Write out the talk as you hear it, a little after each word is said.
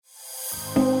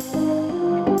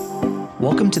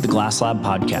Welcome to the Glasslab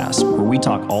podcast, where we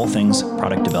talk all things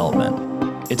product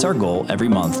development. It's our goal every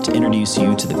month to introduce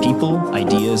you to the people,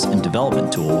 ideas, and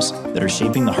development tools that are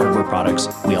shaping the hardware products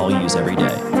we all use every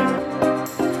day.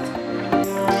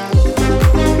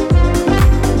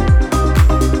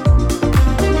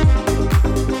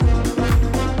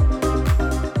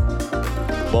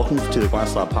 Welcome to the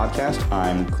Glasslab podcast.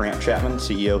 I'm Grant Chapman,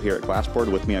 CEO here at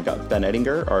Glassboard. With me, I've got Ben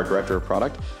Ettinger, our Director of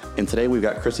Product. And today we've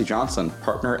got Christie Johnson,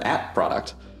 partner at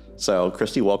Prodct. So,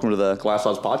 Christie, welcome to the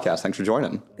Glasslabs podcast. Thanks for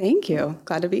joining. Thank you.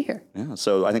 Glad to be here. Yeah.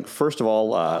 So, I think first of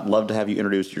all, love to have you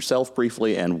introduce yourself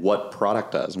briefly and what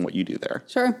Prodct does and what you do there.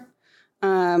 Sure.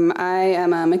 I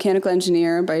am a mechanical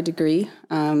engineer by degree.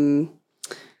 And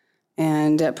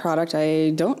at Prodct, I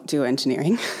don't do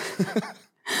engineering.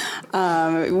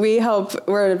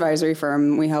 We're an advisory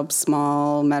firm. We help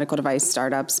small medical device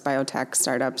startups, biotech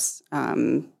startups,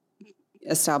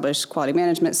 establish quality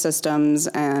management systems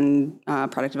and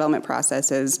product development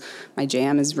processes. My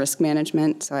jam is risk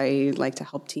management, so I like to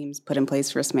help teams put in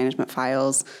place risk management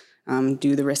files,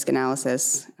 do the risk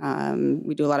analysis.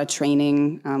 We do a lot of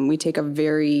training. We take a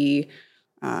very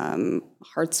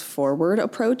hearts forward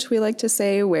approach, we like to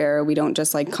say, where we don't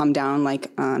just like come down like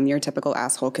your typical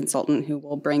asshole consultant who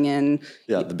will bring in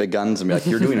the big guns and be like,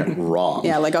 you're doing it wrong.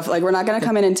 Yeah, like we're not going to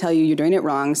come in and tell you you're doing it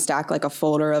wrong, stack like a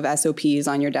folder of SOPs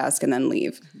on your desk and then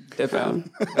leave. Dip out.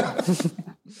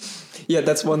 Yeah,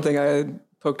 that's one thing. I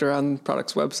poked around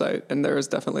Prodct's website, and there is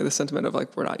definitely the sentiment of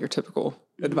like, we're not your typical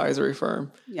advisory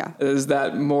firm. Yeah. Is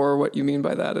that more what you mean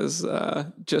by that is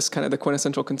just kind of the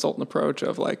quintessential consultant approach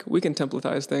of like, we can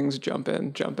templatize things, jump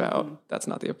in, jump out. That's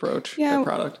not the approach at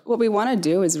Prodct. What we want to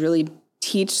do is really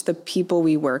teach the people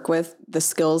we work with the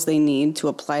skills they need to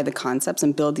apply the concepts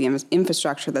and build the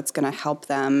infrastructure that's going to help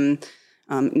them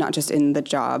not just in the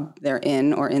job they're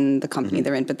in or in the company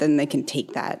they're in, but then they can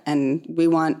take that. And we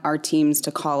want our teams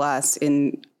to call us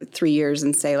in 3 years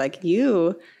and say, like,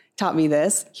 you taught me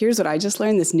this. Here's what I just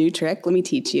learned, this new trick. Let me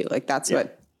teach you. Like, that's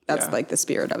like the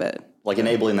spirit of it. Like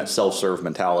enabling that self-serve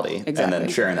mentality and then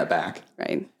sharing that back.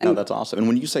 Right. No, that's awesome. And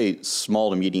when you say small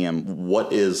to medium,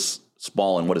 what is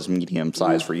small and what is medium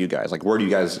size for you guys? Like, where do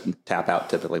you guys tap out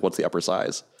typically? What's the upper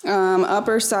size?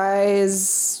 Upper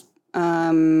size...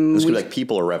 this could be like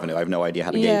people or revenue. I have no idea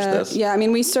how to gauge this. Yeah, I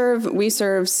mean, we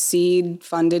serve seed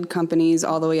funded companies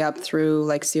all the way up through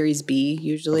like Series B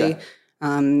usually. Okay.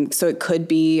 So it could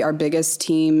be our biggest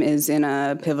team is in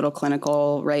a pivotal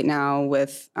clinical right now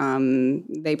with,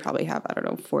 they probably have,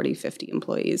 40, 50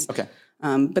 employees. Okay.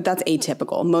 But that's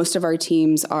atypical. Most of our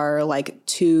teams are like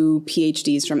 2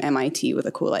 PhDs from MIT with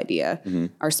a cool idea. Mm-hmm.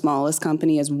 Our smallest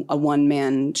company is a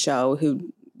one-man show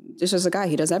who just as a guy,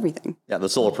 he does everything. Yeah, the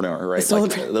solopreneur, right?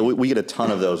 Like, we get a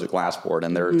ton of those at Glassboard,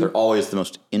 and they're always the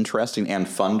most interesting and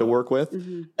fun to work with.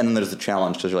 Mm-hmm. And then there's the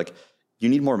challenge because you're like, you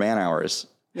need more man hours.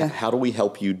 Yeah. How do we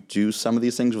help you do some of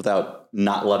these things without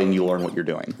not letting you learn what you're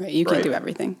doing? Right, you can't do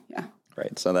everything. Yeah.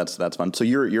 Right. So that's fun. So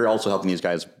you're also helping these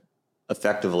guys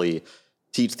effectively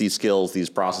teach these skills, these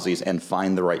processes, and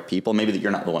find the right people. Maybe that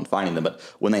you're not the one finding them, but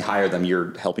when they hire them,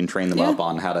 you're helping train them up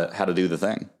on how to do the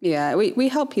thing. Yeah, we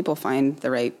help people find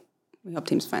the right. We help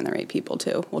teams find the right people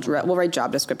too. We'll write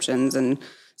job descriptions and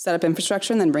set up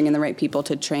infrastructure, and then bring in the right people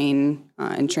to train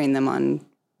them on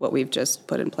what we've just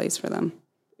put in place for them.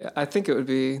 Yeah, I think it would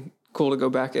be cool to go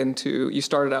back into. You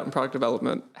started out in product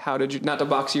development. How did you? Not to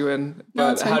box you in,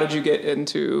 but how did you get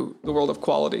into the world of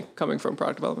quality coming from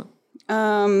product development?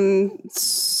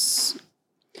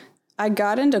 I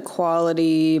got into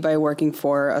quality by working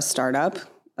for a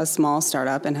small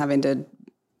startup, and having to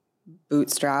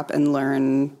bootstrap and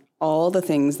learn all the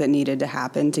things that needed to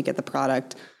happen to get the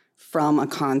product from a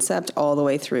concept all the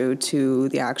way through to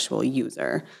the actual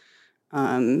user,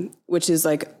 which is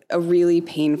like a really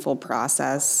painful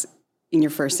process in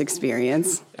your first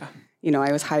experience. Yeah. You know,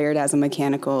 I was hired as a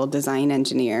mechanical design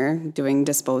engineer doing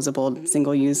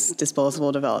single-use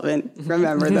disposable development.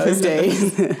 Remember those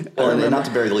days? And not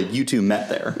to bury the lead, you two met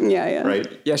there. Yeah.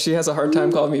 Right? Yeah, she has a hard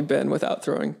time calling me Ben without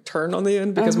throwing turn on the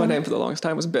end because my name for the longest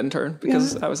time was Ben Turn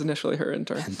because I was initially her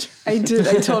intern. I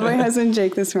told my husband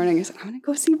Jake this morning, I said, I'm going to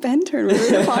go see Ben Turn. We're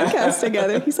doing a podcast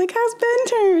together. He's like, how's Ben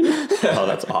Turn? Oh,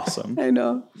 that's awesome. I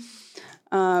know.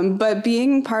 But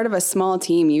being part of a small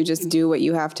team, you just do what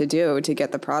you have to do to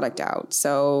get the product out.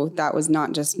 So that was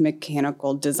not just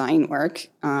mechanical design work,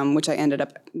 which I ended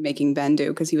up making Ben do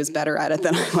because he was better at it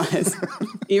than I was,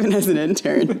 even as an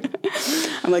intern.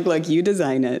 I'm like, look, you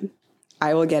design it.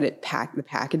 I will get it the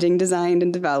packaging designed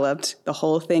and developed, the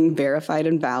whole thing verified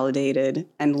and validated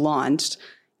and launched,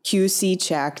 QC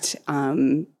checked,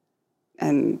 and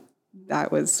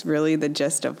that was really the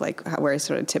gist of like where I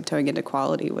started tiptoeing into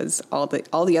quality, was all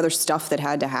the other stuff that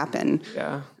had to happen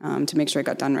to make sure it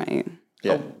got done right.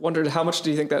 Yeah. I wondered, how much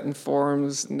do you think that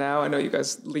informs now? I know you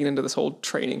guys lean into this whole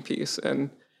training piece,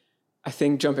 and I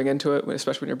think jumping into it,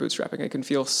 especially when you're bootstrapping, it can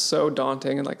feel so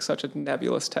daunting and like such a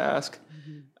nebulous task.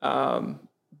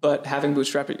 But having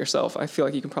bootstrapped it yourself, I feel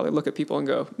like you can probably look at people and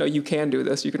go, no, you can do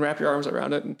this. You can wrap your arms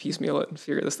around it and piecemeal it and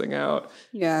figure this thing out.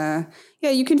 Yeah. Yeah,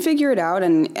 you can figure it out,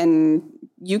 and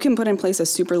you can put in place a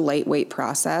super lightweight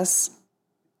process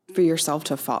for yourself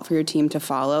to follow, for your team to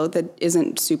follow, that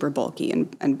isn't super bulky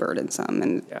and burdensome.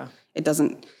 And it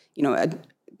doesn't,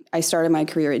 I started my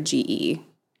career at GE.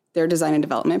 Their design and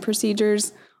development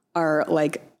procedures are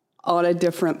like on a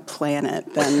different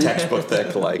planet than textbook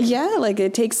thick, like. Yeah, like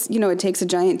it takes a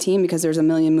giant team because there's a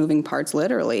million moving parts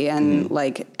literally, and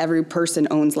like every person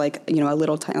owns like, a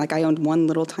little tiny, like I owned one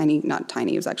little tiny, not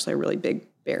tiny, it was actually a really big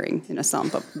bearing in a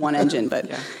sump of one engine, but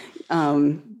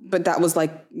but that was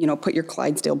like, put your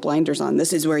Clydesdale blinders on.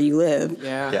 This is where you live.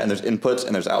 Yeah, and there's inputs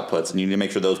and there's outputs, and you need to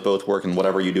make sure those both work, and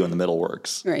whatever you do in the middle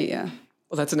works. Right, yeah.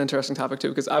 Well, that's an interesting topic too,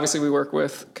 because obviously we work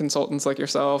with consultants like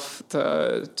yourself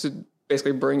to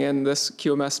basically bring in this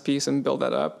QMS piece and build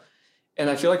that up. And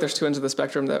I feel like there's two ends of the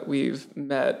spectrum that we've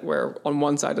met, where on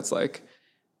one side it's like,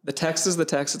 the text is the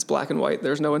text, it's black and white,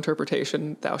 there's no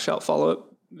interpretation, thou shalt follow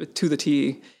it to the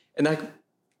T. And that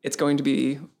it's going to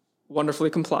be wonderfully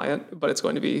compliant, but it's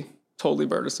going to be totally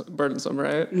burdensome,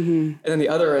 right? And then the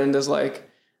other end is like,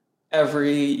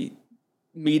 every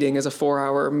meeting is a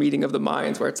 4-hour meeting of the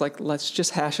minds, where it's like, let's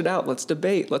just hash it out, let's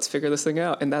debate, let's figure this thing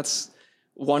out. And that's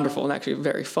wonderful and actually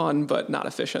very fun, but not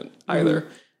efficient either.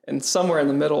 And somewhere in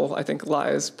the middle, I think,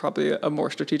 lies probably a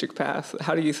more strategic path.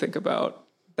 How do you think about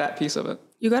that piece of it?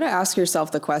 You got to ask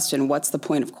yourself the question, what's the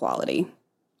point of quality?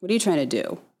 What are you trying to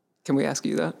do? Can we ask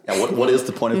you that? Yeah, what is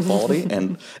the point of quality?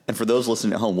 And for those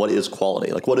listening at home, what is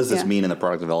quality? Like, what does this mean in the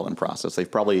product development process? They've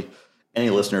probably,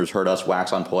 any listeners heard us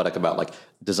wax on Prodct about like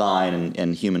design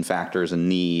and human factors and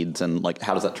needs, and like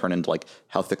how does that turn into like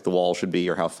how thick the wall should be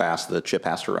or how fast the chip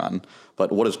has to run.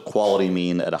 But what does quality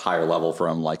mean at a higher level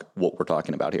from like what we're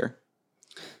talking about here?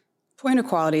 Point of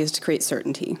quality is to create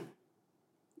certainty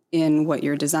in what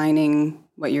you're designing,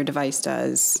 what your device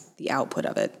does, the output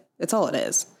of it. That's all it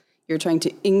is. You're trying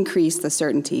to increase the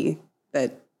certainty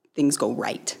that things go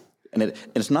right. And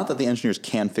it's not that the engineers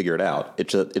can figure it out.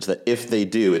 It's that if they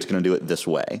do, it's going to do it this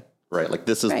way, right? Like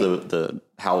this is the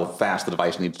how fast the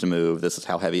device needs to move. This is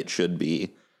how heavy it should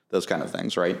be. Those kind of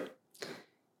things, right?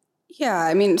 Yeah,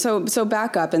 I mean, so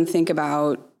back up and think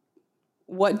about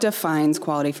what defines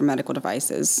quality for medical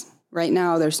devices. Right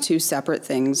now, there's two separate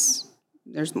things.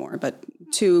 There's more, but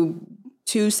two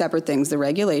separate things: the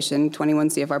regulation, 21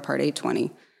 CFR Part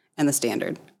 820, and the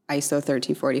standard, ISO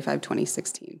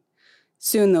 1345:2016.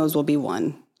 Soon those will be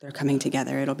one. They're coming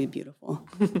together. It'll be beautiful.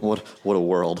 What a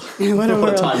world. What a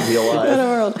world. Time to be alive. What a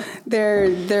world.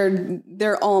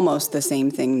 They're almost the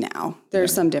same thing now.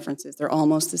 There's some differences. They're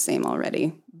almost the same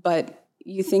already. But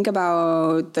you think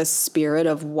about the spirit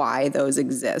of why those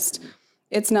exist.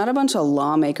 It's not a bunch of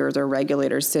lawmakers or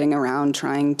regulators sitting around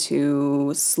trying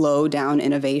to slow down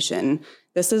innovation.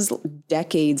 This is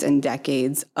decades and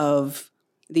decades of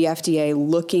the FDA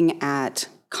looking at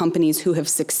companies who have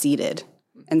succeeded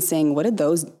and saying, what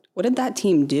did that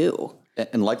team do?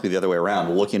 And likely the other way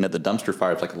around, looking at the dumpster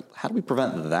fires, like, how do we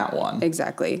prevent that one?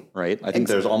 Exactly. Right? I think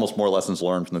there's almost more lessons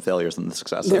learned from the failures than the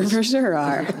successes. There for sure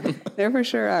are. There for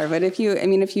sure are. But if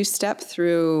you step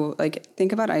through, like,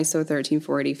 think about ISO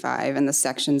 13485 and the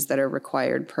sections that are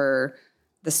required per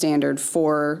the standard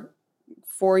for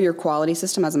your quality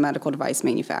system as a medical device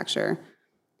manufacturer,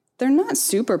 they're not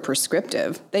super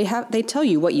prescriptive. They tell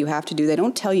you what you have to do. They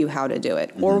don't tell you how to do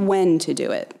it or when to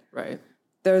do it. Right.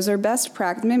 Those are best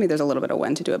practice. Maybe there's a little bit of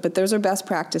when to do it, but those are best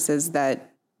practices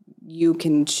that you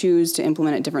can choose to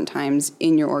implement at different times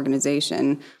in your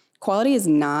organization. Quality is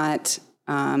not,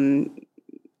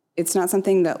 it's not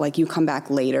something that like you come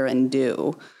back later and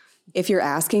do. If you're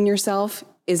asking yourself,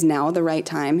 is now the right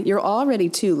time? You're already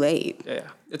too late. Yeah.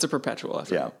 It's a perpetual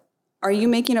effort. Yeah. Are you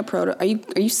making are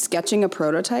you sketching a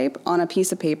prototype on a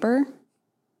piece of paper?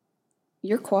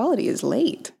 Your quality is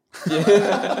late.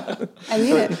 Yeah. I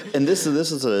mean it. And this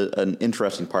is an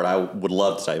interesting part I would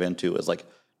love to dive into is like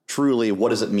truly what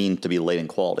does it mean to be late in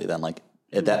quality then? Like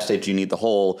at that stage you need the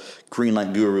whole green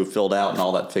light guru filled out and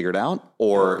all that figured out?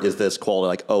 Or is this quality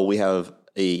like, oh, we have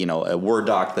a Word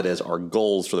doc that is our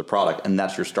goals for the product and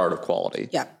that's your start of quality?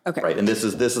 Yeah. Okay. Right. And this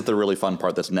is the really fun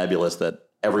part that's nebulous that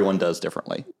everyone does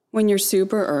differently. When you're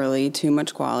super early, too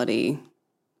much quality,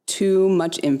 too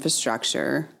much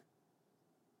infrastructure,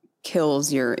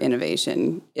 kills your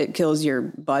innovation. It kills your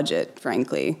budget,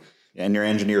 frankly. And your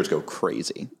engineers go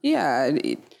crazy. Yeah.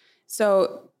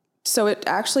 So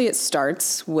it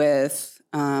starts with,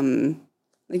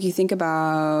 like you think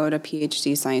about a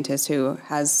PhD scientist who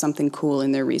has something cool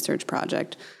in their research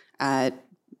project at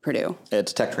Purdue.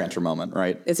 It's a tech transfer moment,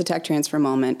 right? It's a tech transfer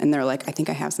moment. And they're like, I think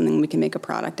I have something, we can make a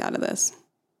product out of this.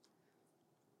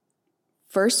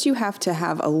 First, you have to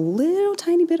have a little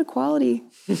tiny bit of quality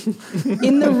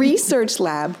in the research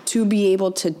lab to be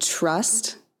able to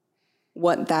trust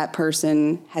what that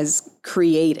person has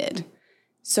created.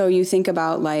 So you think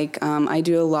about like, I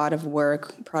do a lot of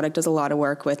work, Prodct does a lot of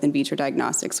work with in vitro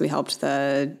diagnostics. We helped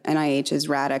the NIH's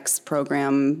RADx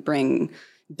program bring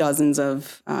dozens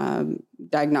of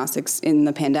diagnostics in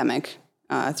the pandemic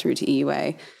through to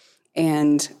EUA.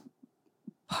 And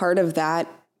part of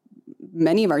that,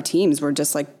 many of our teams were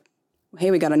just like,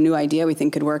 hey, we got a new idea we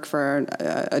think could work for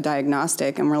a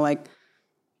diagnostic. And we're like,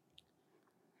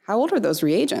 how old are those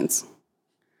reagents?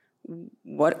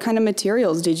 What kind of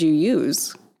materials did you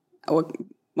use? When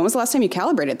was the last time you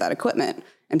calibrated that equipment?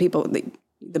 And people,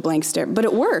 the blank stare, but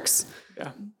it works.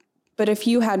 Yeah. But if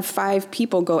you had 5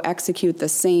 people go execute the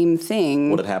same thing.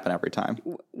 Would it happen every time?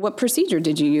 What procedure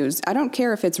did you use? I don't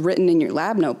care if it's written in your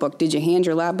lab notebook. Did you hand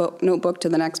your lab notebook to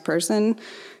the next person?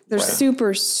 There's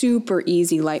super, super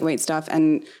easy, lightweight stuff.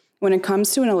 And when it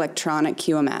comes to an electronic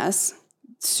QMS,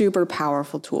 super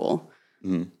powerful tool.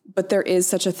 Mm-hmm. But there is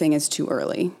such a thing as too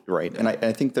early. Right. And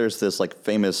I think there's this like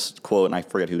famous quote, and I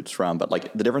forget who it's from, but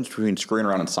like the difference between screwing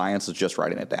around in science is just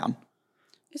writing it down.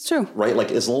 It's true. Right?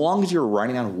 Like as long as you're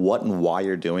writing down what and why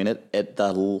you're doing it at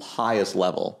the highest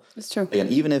level. It's true. And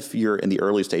even if you're in the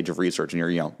early stage of research and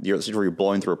you're at the stage where you're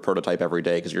blowing through a prototype every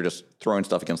day because you're just throwing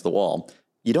stuff against the wall,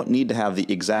 you don't need to have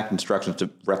the exact instructions to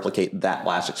replicate that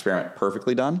last experiment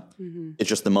perfectly done. Mm-hmm. It's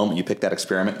just the moment you pick that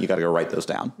experiment, you got to go write those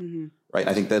down. Mm-hmm. Right?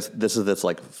 I think this is this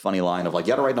like funny line of like,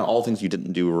 you got to write down all things you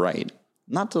didn't do right.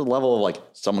 Not to the level of like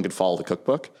someone could follow the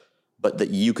cookbook, but that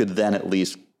you could then at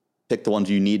least pick the ones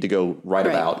you need to go write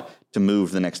about to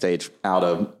move the next stage out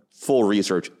of full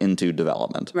research into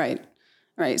development. Right.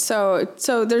 So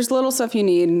there's little stuff you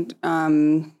need,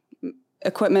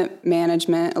 equipment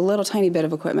management, a little tiny bit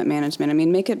of equipment management. I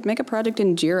mean, make a project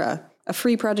in Jira, a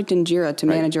free project in Jira to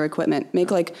manage your equipment. Make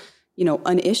like,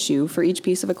 an issue for each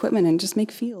piece of equipment and just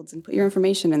make fields and put your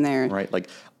information in there. Right. Like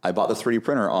I bought the 3D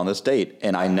printer on this date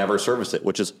and I never serviced it,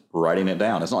 which is writing it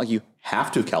down. It's not like you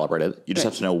have to calibrate it. You just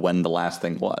have to know when the last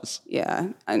thing was. Yeah.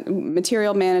 And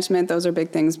material management, those are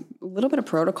big things. A little bit of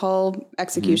protocol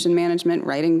execution management,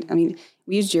 writing. I mean,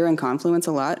 we use Jira and Confluence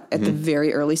a lot at the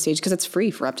very early stage because it's free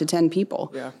for up to 10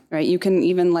 people. Yeah. Right. You can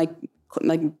even like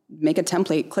make a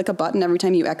template, click a button every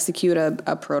time you execute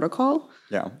a protocol.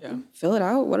 Yeah. Fill it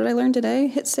out. What did I learn today?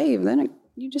 Hit save. Then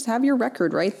you just have your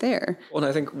record right there. Well, and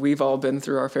I think we've all been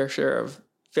through our fair share of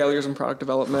failures in product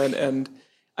development. And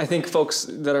I think folks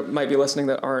that might be listening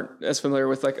that aren't as familiar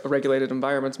with like regulated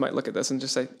environments might look at this and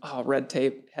just say, oh, red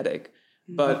tape, headache.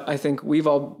 Mm-hmm. But I think we've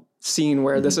all seen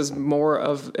where this is more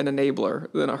of an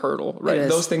enabler than a hurdle, right?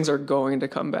 Those things are going to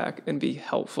come back and be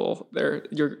helpful.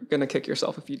 You're going to kick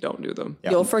yourself if you don't do them. Yeah.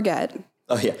 You'll forget.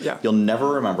 Oh, yeah. You'll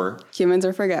never remember. Humans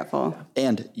are forgetful.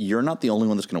 And you're not the only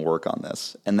one that's going to work on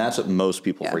this. And that's what most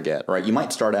people forget, right? You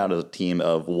might start out as a team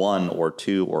of 1 or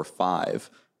 2 or 5,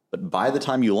 but by the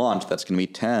time you launch, that's going to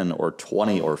be 10 or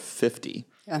 20 or 50.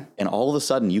 Yeah. And all of a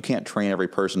sudden, you can't train every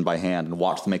person by hand and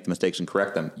watch them make the mistakes and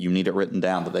correct them. You need it written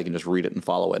down that they can just read it and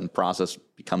follow it, and process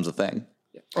becomes a thing.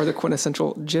 Or the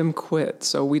quintessential Jim quit,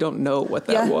 so we don't know what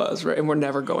that was, right? And we're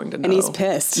never going to know. And he's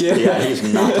pissed. Yeah,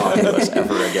 he's not talking to us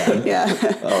ever again.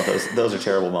 Oh, those are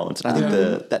terrible moments. And I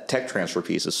think that tech transfer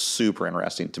piece is super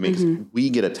interesting to me because we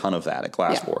get a ton of that at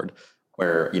Glassboard,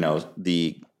 where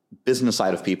the business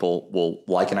side of people will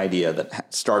like an idea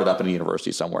that started up in a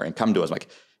university somewhere and come to us like,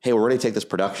 hey, we're ready to take this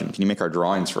production. Can you make our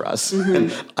drawings for us? Mm-hmm.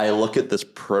 And I look at this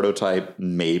prototype,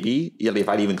 maybe, if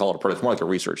I'd even call it a prototype, it's more like a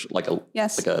research, like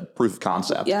a proof of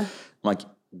concept. Yeah. I'm like,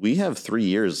 we have 3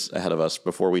 years ahead of us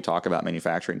before we talk about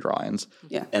manufacturing drawings.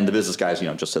 Yeah. And the business guys,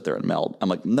 just sit there and meld. I'm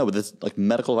like, no, but this like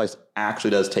medical device actually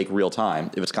does take real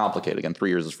time if it's complicated. Again, 3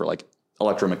 years is for like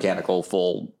electromechanical,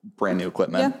 full brand new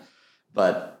equipment. Yeah.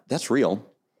 But that's real.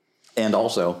 And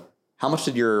also, how much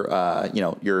did your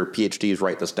PhDs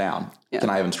write this down? Yeah. Can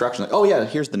I have instructions? Like, oh yeah,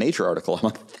 here's the Nature article. I'm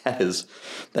like,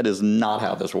 that is not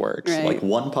how this works. Right. Like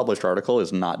one published article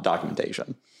is not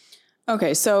documentation.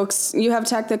 Okay, so you have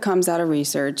tech that comes out of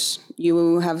research.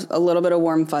 You have a little bit of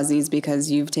warm fuzzies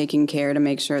because you've taken care to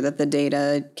make sure that the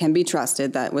data can be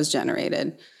trusted that was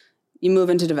generated. You move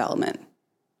into development.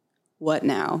 What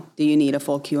now? Do you need a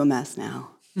full QMS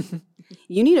now?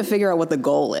 You need to figure out what the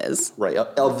goal is. Right,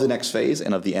 of the next phase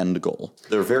and of the end goal.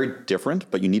 They're very different,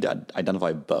 but you need to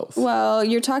identify both. Well,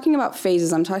 you're talking about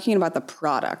phases. I'm talking about the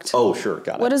product. Oh, sure,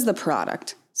 got it. What is the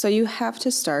product? So you have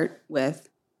to start with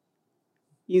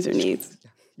user needs.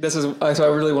 This is, so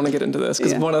I really want to get into this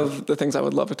because one of the things I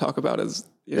would love to talk about is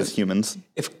as humans.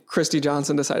 If Christie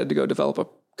Johnson decided to go develop a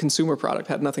consumer product,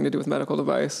 had nothing to do with medical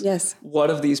device. Yes. What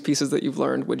of these pieces that you've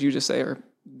learned would you just say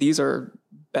these are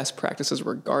best practices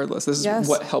regardless? This is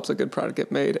what helps a good product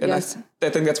get made. And I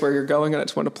think that's where you're going, and I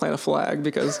just want to plant a flag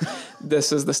because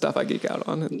this is the stuff I geek out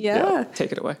on. And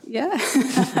take it away. Yeah.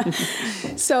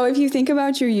 So if you think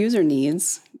about your user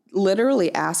needs,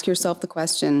 literally ask yourself the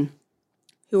question,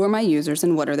 who are my users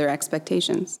and what are their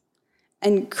expectations?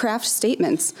 And craft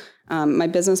statements. My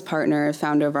business partner,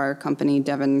 founder of our company,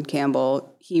 Devin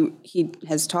Campbell, he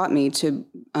has taught me to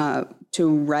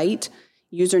write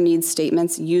user needs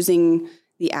statements using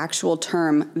the actual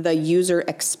term the user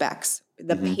expects,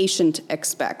 the patient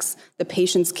expects, the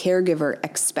patient's caregiver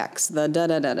expects, the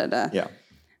da-da-da-da-da. Yeah.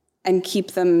 And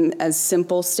keep them as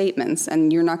simple statements.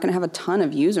 And you're not going to have a ton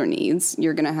of user needs.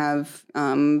 You're going to have,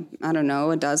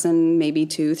 a dozen, maybe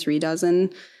 2, 3 dozen,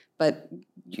 but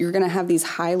you're going to have these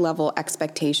high-level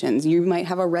expectations. You might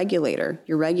have a regulator.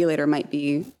 Your regulator might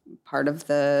be part of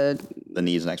the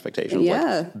needs and expectations. Yeah.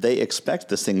 Like, they expect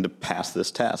this thing to pass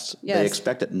this test. Yes. They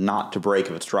expect it not to break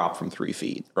if it's dropped from 3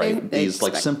 feet, right? These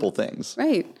like simple things.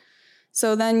 Right.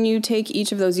 So then you take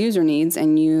each of those user needs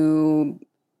and you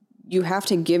have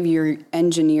to give your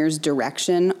engineers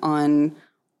direction on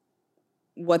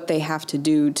what they have to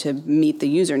do to meet the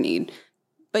user need,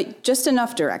 but just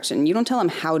enough direction. You don't tell them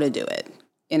how to do it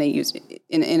in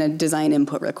a design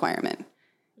input requirement,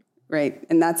 right?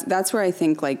 And that's where I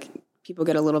think like people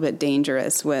get a little bit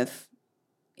dangerous with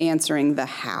answering the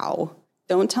how.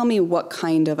 Don't tell me what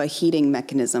kind of a heating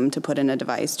mechanism to put in a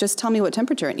device. Just tell me what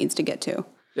temperature it needs to get to.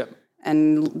 Yep.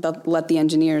 And let the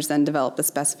engineers then develop the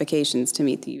specifications to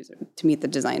meet the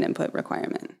design input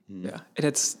requirement. Yeah, and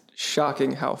it's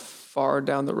shocking how far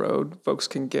down the road folks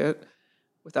can get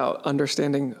without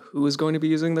understanding who is going to be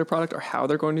using their product or how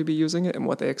they're going to be using it and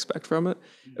what they expect from it.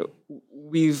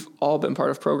 We've all been part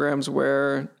of programs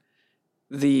where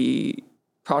the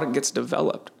product gets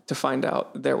developed to find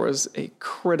out there was a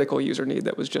critical user need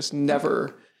that was just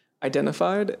never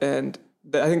identified. And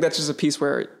I think that's just a piece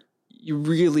where you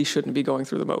really shouldn't be going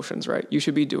through the motions, right? You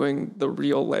should be doing the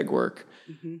real legwork.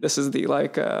 Mm-hmm. This is the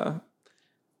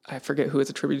I forget who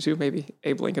it's attributed to, maybe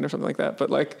Abe Lincoln or something like that.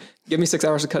 But like, give me 6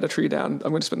 hours to cut a tree down.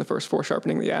 I'm going to spend the first 4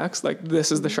 sharpening the axe. Like,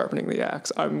 this is the sharpening the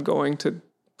axe. I'm going to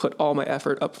put all my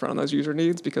effort up front on those user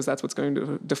needs because that's what's going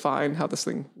to define how this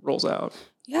thing rolls out.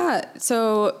 Yeah.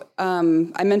 So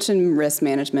I mentioned risk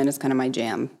management is kind of my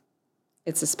jam.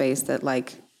 It's a space that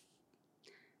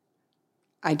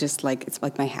I just like, it's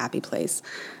like my happy place.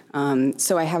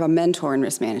 So I have a mentor in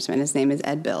risk management. His name is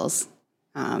Ed Bills.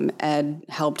 Ed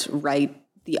helped write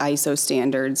the ISO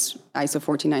standards, ISO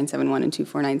 14971 and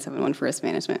 24971 for risk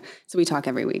management. So we talk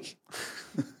every week.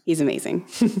 He's amazing.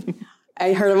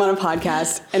 I heard him on a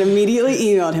podcast and immediately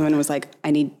emailed him and was like, I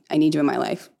need you in my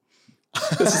life.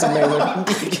 This is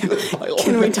amazing.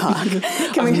 Can we talk?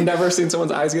 I've never seen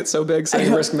someone's eyes get so big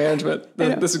saying risk management.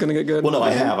 This is going to get good. Well, no,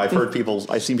 I have. I've seen people's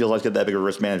eyes get that big of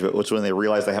risk management, which is when they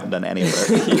realize they haven't done any of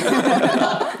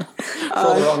it. For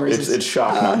all the wrong reasons. It's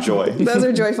shock, not joy. Those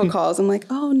are joyful calls. I'm like,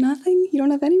 oh, nothing? You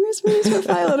don't have any risk management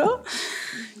file at all?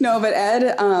 No, but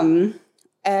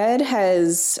Ed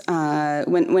has,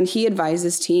 when he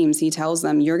advises teams, he tells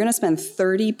them, you're going to spend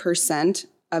 30%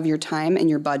 of your time and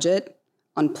your budget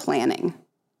on planning.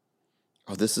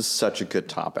 Oh, this is such a good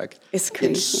topic. It's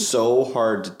crazy. It's so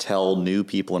hard to tell new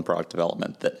people in product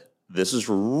development that this is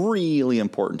really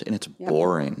important, and it's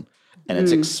boring, and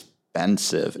it's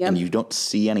expensive, and you don't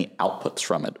see any outputs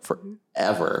from it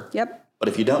forever. Yep. But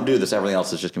if you don't do this, everything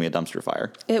else is just going to be a dumpster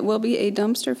fire. It will be a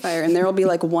dumpster fire, and there will be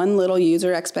like one little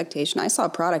user expectation. I saw a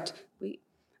product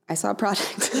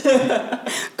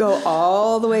go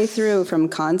all the way through, from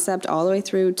concept all the way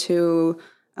through to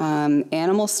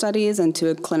animal studies and to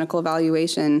a clinical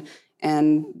evaluation.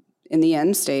 And in the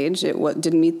end stage, it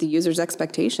didn't meet the user's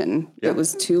expectation. Yeah. It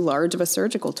was too large of a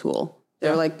surgical tool.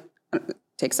 They're like,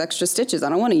 takes extra stitches. I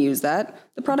don't want to use that.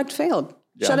 The product failed.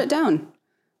 Yeah. Shut it down.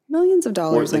 Millions of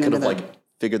dollars. Or they could have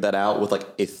figured that out with a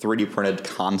 3D printed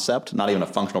concept, not even a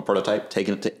functional prototype,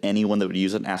 taken it to anyone that would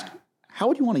use it and asked, how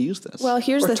would you want to use this? Well,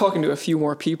 we're talking to a few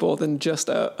more people than just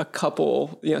a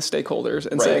couple, stakeholders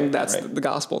and saying that's the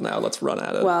gospel now. Let's run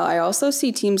at it. Well, I also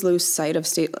see teams lose sight of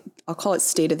I'll call it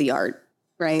state of the art,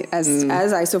 right? As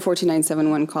ISO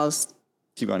 14971 calls.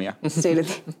 Keep going, yeah. State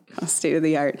of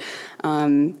the art.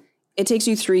 It takes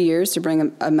you 3 years to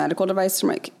bring a medical device from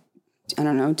like, I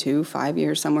don't know, 2-5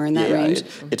 years, somewhere in that range.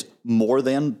 It's more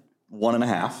than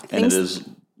 1.5, and it is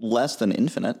less than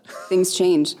infinite. Things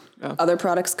change. Yeah. Other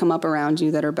products come up around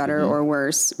you that are better or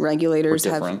worse. Regulators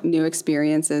have new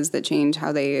experiences that change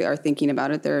how they are thinking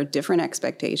about it. There are different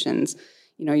expectations.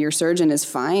 You know, your surgeon is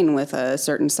fine with a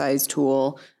certain size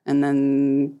tool, and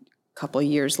then a couple of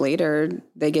years later,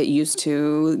 they get used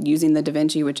to using the Da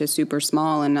Vinci, which is super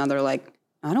small, and now they're like,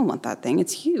 I don't want that thing.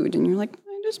 It's huge. And you're like,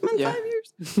 I just spent 5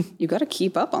 years. You got to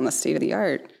keep up on the state of the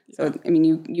art. So, I mean,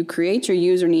 you create your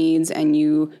user needs and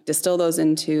you distill those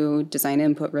into design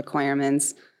input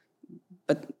requirements,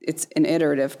 but it's an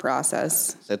iterative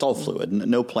process. It's all fluid.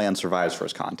 No plan survives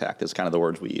first contact is kind of the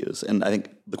words we use. And I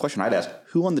think the question I'd ask,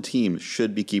 who on the team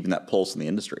should be keeping that pulse in the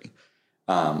industry?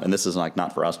 And this is like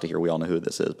not for us to hear. We all know who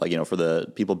this is. But, you know, for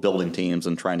the people building teams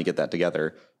and trying to get that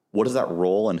together, what is that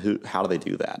role and how do they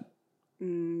do that?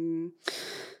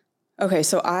 Okay,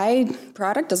 so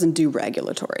Prodct doesn't do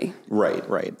regulatory. Right.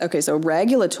 Okay, so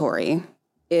regulatory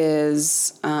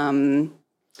is,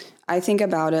 I think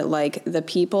about it like the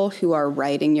people who are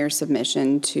writing your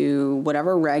submission to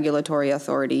whatever regulatory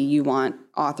authority you want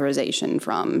authorization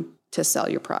from to sell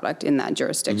your product in that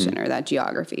jurisdiction or that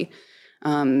geography.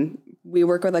 We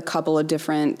work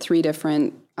with three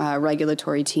different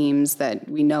regulatory teams that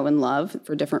we know and love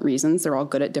for different reasons. They're all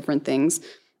good at different things.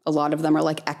 A lot of them are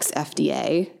like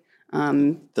ex-FDA.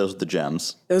 Those are the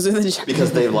gems.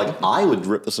 Because they're like, I would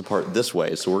rip this apart this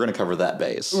way, so we're going to cover that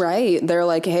base. Right. They're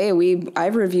like, hey,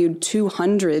 I've reviewed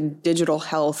 200 digital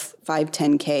health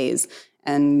 510Ks,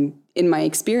 and in my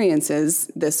experiences,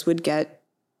 this would get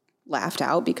laughed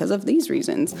out because of these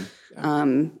reasons.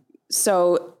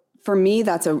 So for me,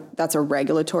 that's a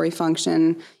regulatory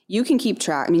function. You can keep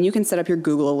track. I mean, you can set up your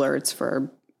Google alerts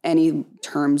for any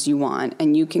terms you want,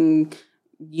 and you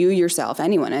yourself,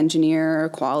 anyone, engineer,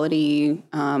 quality,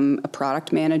 a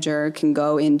product manager can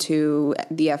go into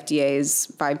the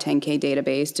FDA's 510K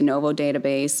database, de novo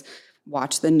database,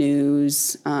 watch the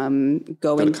news,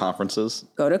 go to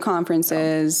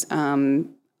conferences.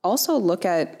 Also look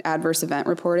at adverse event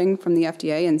reporting from the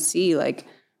FDA and see like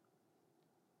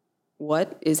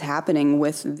what is happening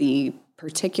with the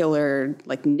particular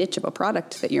like niche of a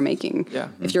product that you're making. Yeah.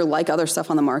 If you're like other stuff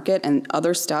on the market and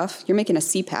other stuff, you're making a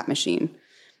CPAP machine.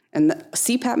 And the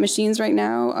CPAP machines right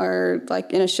now are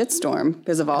like in a shitstorm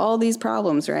because of all these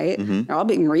problems, right? They're all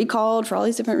being recalled for all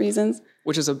these different reasons.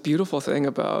 Which is a beautiful thing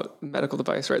about medical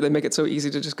device, right? They make it so easy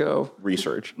to just go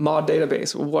research. Mod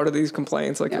database. What are these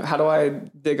complaints? Like, how do I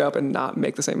dig up and not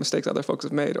make the same mistakes other folks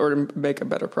have made or to make a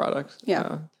better product?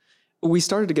 Yeah. We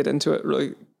started to get into it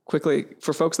really quickly.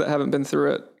 For folks that haven't been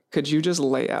through it, could you just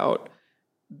lay out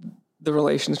the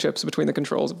relationships between the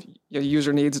controls of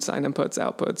user needs, design inputs,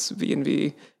 outputs,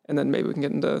 V&V, and then maybe we can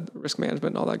get into risk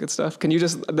management and all that good stuff. Can you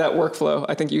that workflow,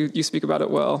 I think you speak about it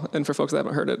well. And for folks that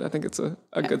haven't heard it, I think it's a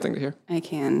good thing to hear. I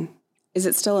can. Is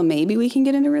it still a maybe we can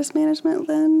get into risk management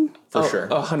then? For sure.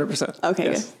 100%. Okay,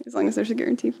 yes. As long as there's a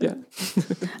guarantee for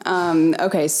that.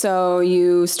 Okay, so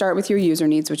you start with your user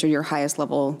needs, which are your highest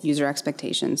level user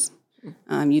expectations.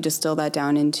 You distill that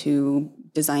down into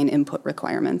design input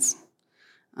requirements.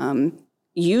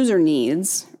 User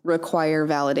needs require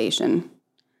validation.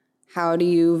 How do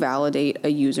you validate a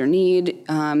user need?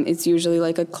 It's usually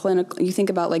like a clinical, you think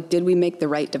about like, did we make the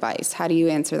right device? How do you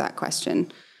answer that question?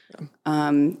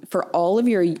 For all of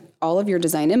your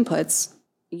design inputs,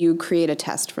 you create a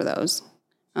test for those.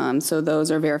 So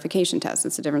those are verification tests.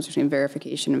 It's the difference between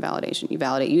verification and validation. You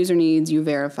validate user needs, you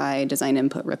verify design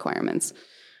input requirements.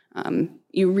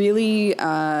 You really,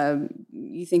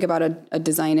 you think about a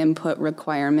design input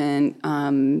requirement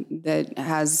that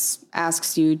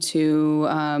asks you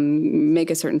to make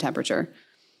a certain temperature.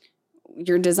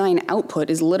 Your design output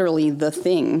is literally the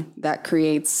thing that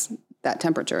creates that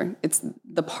temperature. It's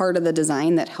the part of the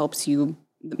design that helps you.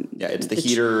 It's the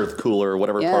heater, cooler,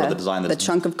 whatever part of the design. The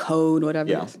chunk of code, whatever.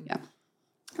 Yeah.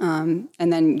 And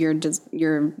then your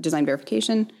design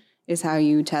verification is how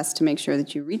you test to make sure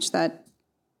that you reach that.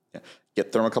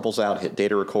 Get thermocouples out, hit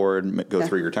data record, go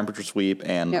through your temperature sweep,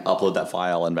 and upload that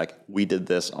file. And like, we did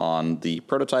this on the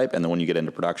prototype, and then when you get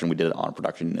into production, we did it on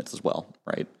production units as well,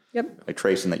 right? Yep. Like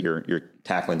tracing that you're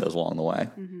tackling those along the way.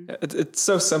 It's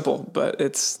so simple, but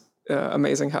it's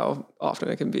amazing how often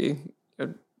it can be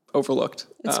overlooked.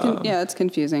 It's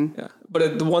confusing. Yeah,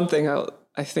 but the one thing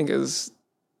I think is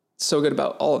so good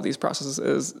about all of these processes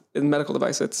is in medical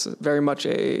device, it's very much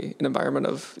an environment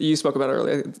of, you spoke about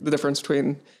earlier, the difference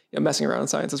between messing around in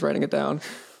science is writing it down.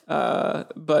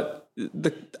 But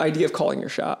the idea of calling your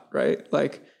shot, right?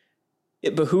 Like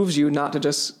it behooves you not to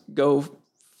just go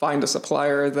find a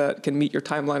supplier that can meet your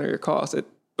timeline or your cost, it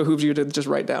behooves you to just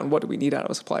write down what do we need out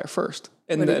of a supplier first,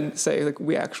 and then say like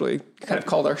we actually kind of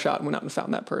called our shot and went out and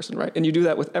found that person, right? And you do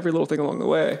that with every little thing along the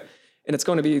way, and it's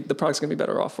going to be, the product's going to be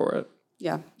better off for it.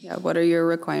 Yeah. What are your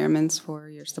requirements for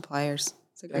your suppliers?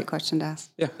 It's a great question to ask.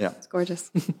 Yeah. It's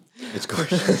gorgeous. It's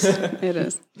gorgeous. It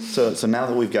is. So now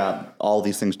that we've got all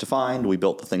these things defined, we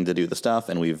built the thing to do the stuff,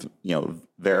 and we've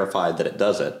verified that it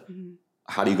does it.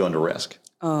 How do you go into risk?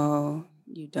 Oh,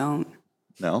 you don't.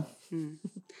 No?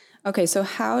 Okay, so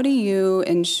how do you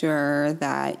ensure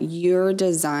that your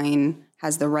design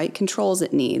has the right controls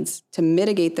it needs to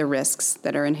mitigate the risks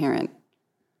that are inherent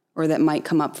or that might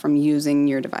come up from using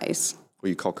your device? Will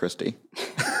you call Christie?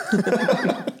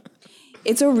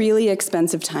 It's a really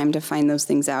expensive time to find those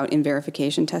things out in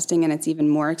verification testing, and it's even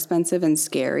more expensive and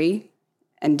scary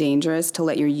and dangerous to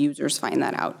let your users find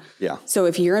that out. Yeah. So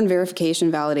if you're in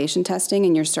verification validation testing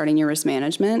and you're starting your risk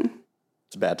management,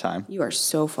 it's a bad time. You are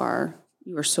so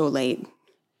late.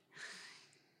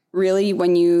 Really,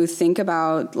 when you think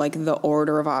about like the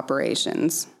order of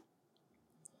operations,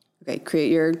 okay,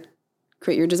 create your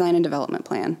design and development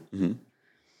plan. Mm-hmm.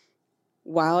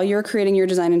 While you're creating your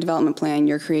design and development plan,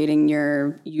 you're creating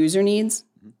your user needs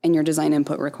and your design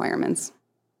input requirements.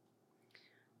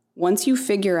 Once you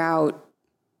figure out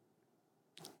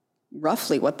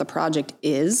roughly what the project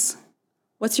is,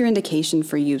 what's your indication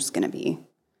for use going to be,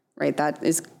 right? That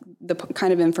is the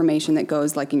kind of information that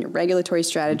goes like in your regulatory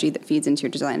strategy that feeds into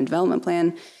your design and development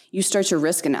plan. You start your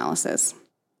risk analysis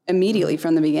immediately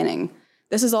from the beginning.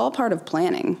 This is all part of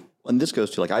planning. And this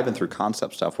goes to, like, I've been through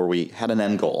concept stuff where we had an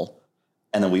end goal,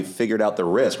 and then we figured out the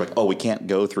risk. Like, we can't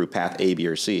go through path A, B,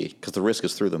 or C because the risk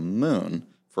is through the moon.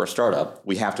 For a startup,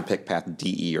 we have to pick path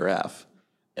D, E, or F.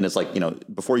 And it's like,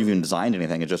 before you've even designed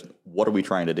anything, it's just, what are we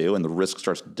trying to do? And the risk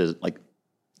starts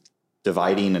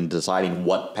dividing and deciding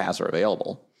what paths are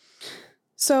available.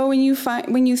 So when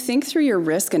you think through your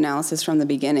risk analysis from the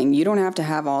beginning, you don't have to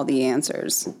have all the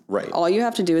answers. Right. All you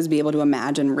have to do is be able to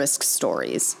imagine risk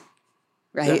stories.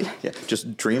 Right? Yeah.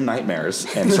 Just dream nightmares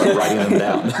and start writing them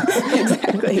down.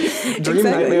 Exactly. Dream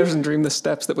nightmares and dream the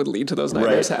steps that would lead to those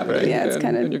nightmares happening. Right. Yeah, it's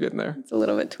kind of, and you're getting there. It's a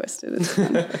little bit twisted. It's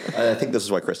fun. I think this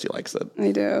is why Christie likes it.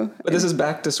 I do. But this is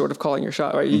back to sort of calling your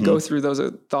shot, right? You go through those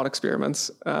thought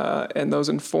experiments, and those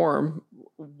inform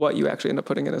what you actually end up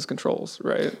putting in as controls,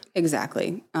 right?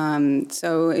 Exactly.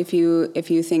 So if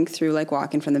you think through like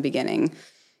walking from the beginning,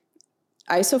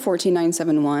 ISO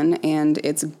 14971 and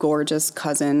its gorgeous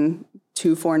cousin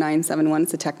 24971,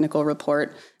 it's a technical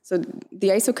report. So the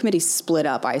ISO committee split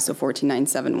up ISO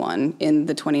 14971 in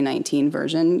the 2019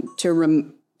 version to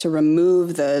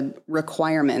remove the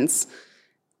requirements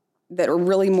that are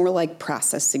really more like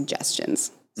process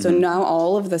suggestions. So now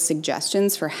all of the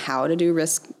suggestions for how to do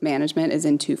risk management is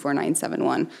in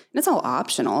 24971. And it's all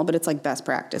optional, but it's like best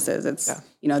practices. It's,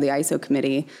 the ISO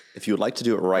committee. If you would like to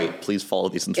do it right, please follow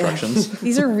these instructions.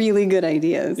 These are really good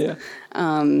ideas. Yeah.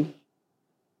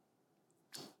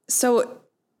 So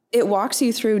it walks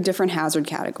you through different hazard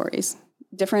categories,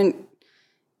 different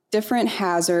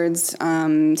hazards.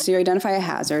 So you identify a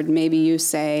hazard. Maybe you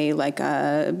say like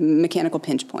a mechanical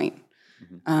pinch point.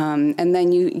 And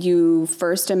then you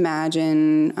first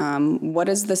imagine what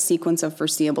is the sequence of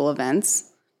foreseeable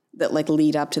events that like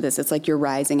lead up to this. It's like your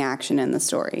rising action in the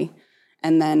story.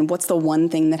 And then what's the one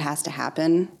thing that has to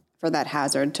happen for that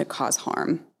hazard to cause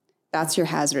harm? That's your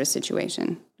hazardous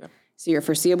situation. Yeah. So your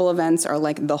foreseeable events are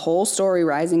like the whole story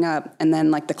rising up, and then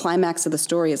like the climax of the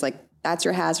story is like, that's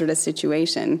your hazardous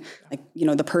situation. Like,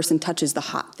 the person touches the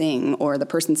hot thing, or the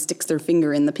person sticks their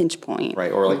finger in the pinch point.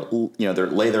 Right. Or like, they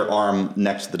lay their arm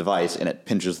next to the device and it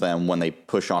pinches them when they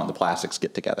push on it, the plastics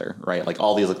get together, right? Like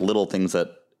all these like little things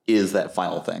that is that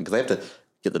final thing. Because they have to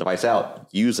get the device out,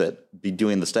 use it, be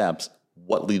doing the steps.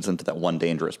 What leads into that one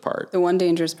dangerous part? The one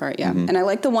dangerous part, yeah. And I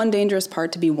like the one dangerous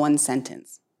part to be one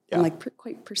sentence. Yeah. I'm like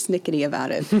quite persnickety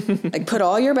about it. Like put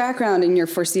all your background in your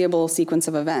foreseeable sequence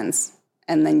of events.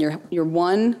 And then your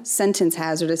one sentence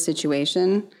hazardous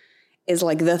situation is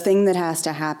like the thing that has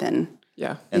to happen.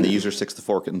 Yeah. And the user sticks the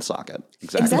fork in the socket.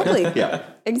 Exactly. Yeah.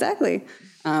 Exactly.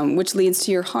 Which leads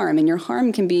to your harm. And your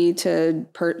harm can be to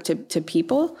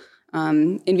people.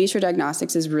 In vitro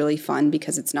diagnostics is really fun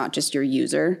because it's not just your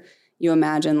user. You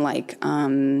imagine like,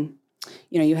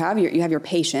 you have your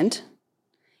patient.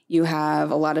 You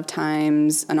have a lot of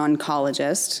times an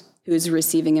oncologist who's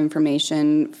receiving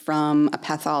information from a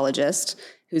pathologist,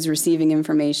 who's receiving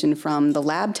information from the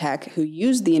lab tech who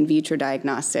used the in vitro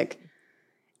diagnostic.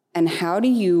 And how do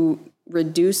you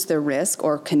reduce the risk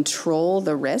or control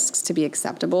the risks to be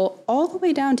acceptable all the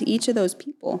way down to each of those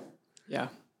people? Yeah.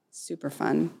 Super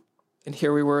fun. And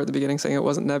here we were at the beginning saying it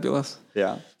wasn't nebulous.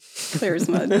 Yeah. Clear as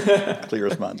mud. Clear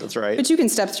as mud. That's right. But you can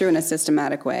step through in a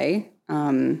systematic way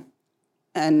and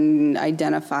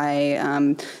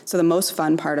identify. So the most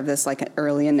fun part of this, like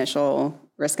early initial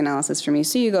risk analysis for me.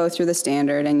 So you go through the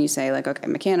standard and you say like, okay,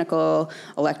 mechanical,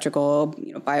 electrical,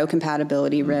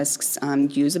 biocompatibility risks,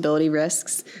 usability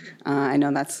risks. I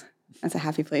know that's a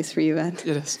happy place for you, Ed.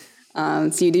 It is.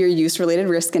 So you do your use-related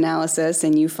risk analysis,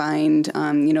 and you find,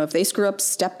 if they screw up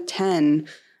step 10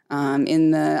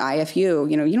 in the IFU,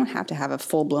 you don't have to have a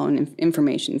full-blown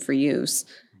information for use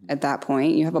at that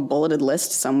point. You have a bulleted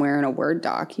list somewhere in a Word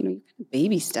doc. You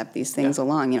baby step these things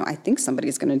along. I think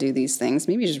somebody's going to do these things.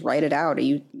 Maybe you just write it out, or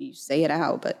you say it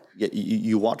out. But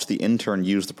you watch the intern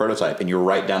use the prototype, and you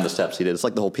write down the steps he did. It's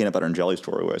like the whole peanut butter and jelly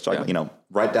story where it's like,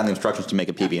 write down the instructions to make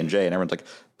a PB&J, and everyone's like,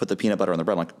 put the peanut butter on the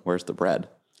bread. I'm like, where's the bread?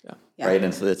 Yeah. Right.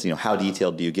 And so it's, how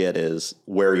detailed do you get is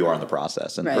where you are in the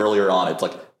process. And earlier on, it's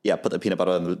like, put the peanut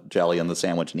butter and the jelly on the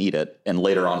sandwich and eat it. And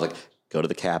later on, it's like, go to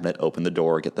the cabinet, open the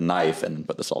door, get the knife, and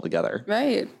put this all together.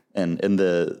 Right. And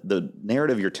the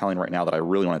narrative you're telling right now that I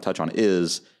really want to touch on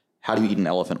is how do you eat an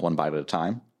elephant one bite at a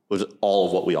time, which is all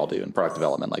of what we all do in product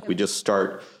development. Like we just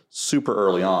start super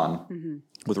early on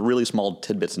with really small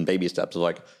tidbits and baby steps of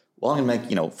like, well, I'm going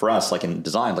to make, for us, like in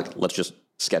design, like let's just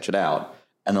sketch it out.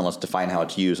 And then let's define how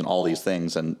it's used and all these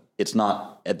things. And it's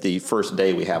not at the first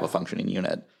day we have a functioning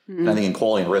unit. And I think in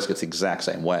quality and risk, it's the exact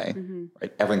same way.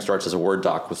 Right? Everything starts as a Word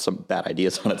doc with some bad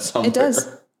ideas on it somewhere.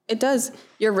 It does.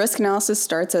 Your risk analysis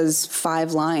starts as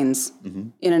 5 lines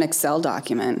in an Excel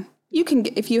document. You can,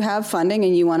 if you have funding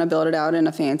and you want to build it out in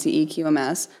a fancy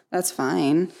EQMS, that's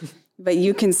fine. But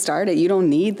you can start it. You don't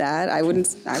need that. I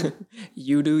wouldn't.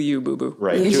 You do you, boo-boo.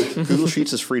 Right. Google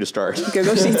Sheets is free to start.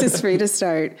 Google Sheets is free to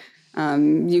start.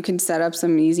 You can set up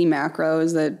some easy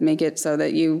macros that make it so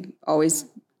that you always,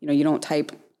 you don't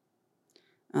type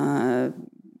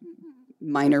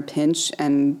minor pinch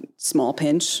and small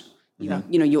pinch.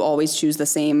 You always choose the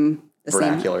same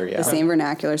vernacular, same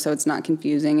vernacular, so it's not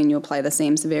confusing, and you apply the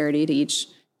same severity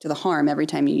to the harm every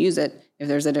time you use it. If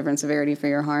there's a different severity for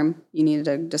your harm, you need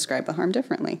to describe the harm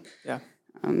differently. Yeah.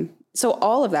 So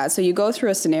all of that. So you go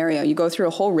through a scenario, you go through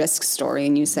a whole risk story,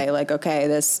 and you say like, okay,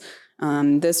 this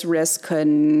risk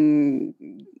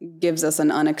gives us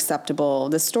an unacceptable,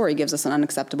 this story gives us an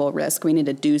unacceptable risk. We need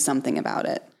to do something about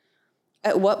it.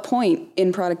 At what point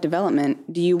in product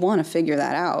development do you want to figure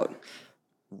that out?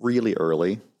 Really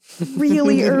early.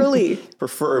 Really early.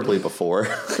 Preferably before.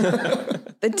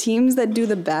 The teams that do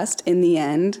the best in the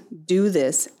end do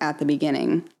this at the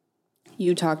beginning.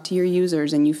 You talk to your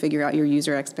users and you figure out your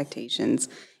user expectations.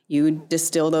 You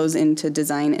distill those into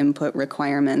design input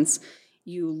requirements.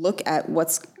 You look at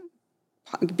what's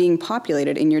being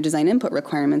populated in your design input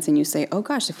requirements and you say, oh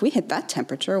gosh, if we hit that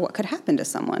temperature, what could happen to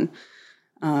someone?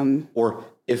 Or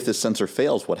if this sensor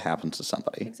fails, what happens to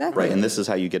somebody? Exactly. Right. And this is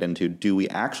how you get into, do we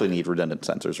actually need redundant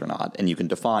sensors or not? And you can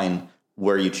define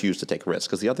where you choose to take risks.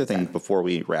 Because the other thing before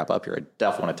we wrap up here, I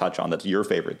definitely want to touch on, that's your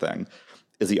favorite thing,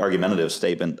 is the argumentative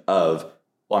statement of,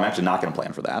 well, I'm actually not going to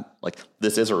plan for that. Like,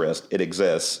 this is a risk. It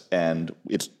exists. And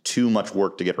it's too much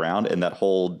work to get around. And that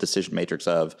whole decision matrix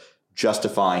of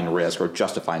justifying risk or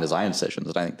justifying design decisions.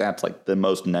 And I think that's like the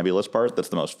most nebulous part. That's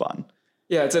the most fun.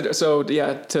 Yeah.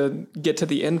 To get to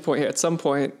the end point here, at some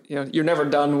point, you're never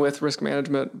done with risk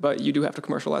management, but you do have to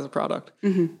commercialize a product.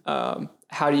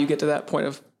 How do you get to that point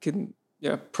of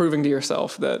proving to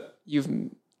yourself that you've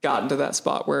gotten to that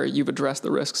spot where you've addressed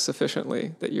the risks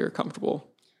sufficiently that you're comfortable?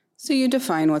 So you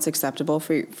define what's acceptable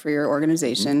for your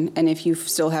organization. And if you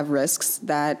still have risks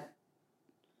that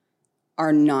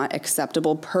are not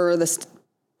acceptable per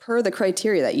the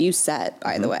criteria that you set,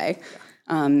 by the way,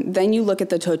 then you look at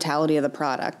the totality of the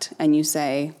product and you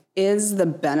say, is the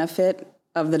benefit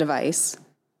of the device,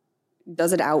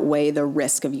 does it outweigh the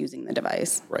risk of using the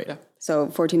device? Right. Yeah. So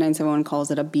 14971 calls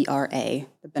it a BRA,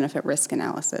 the benefit risk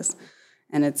analysis.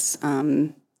 And it's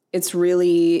not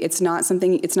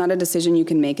a decision you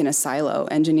can make in a silo.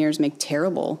 Engineers make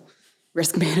terrible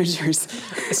risk managers.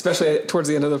 Especially towards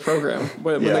the end of the program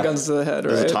when the gun's to the head,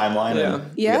 right? There's a timeline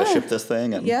and you got to ship this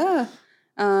thing.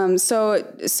 And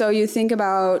So you think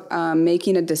about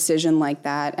making a decision like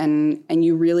that, and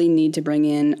you really need to bring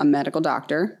in a medical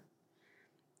doctor,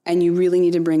 and you really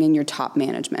need to bring in your top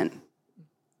management.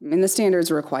 I mean, the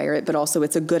standards require it, but also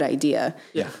it's a good idea.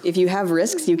 Yeah. If you have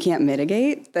risks you can't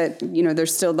mitigate, that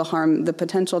there's still the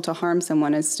potential to harm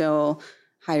someone is still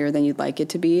higher than you'd like it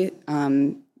to be.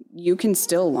 You can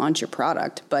still launch your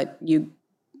product, but you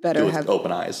better have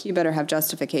open eyes. You better have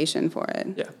justification for it.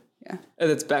 Yeah. Yeah. And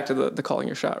it's back to the calling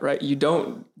your shot, right? You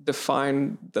don't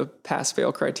define the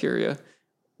pass-fail criteria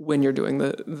when you're doing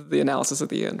the analysis at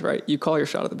the end, right? You call your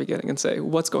shot at the beginning and say,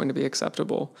 what's going to be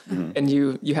acceptable? And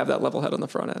you have that level head on the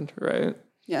front end, right?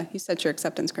 Yeah, you set your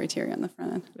acceptance criteria on the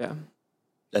front end. Yeah.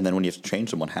 And then when you have to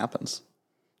change them, what happens?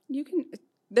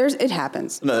 It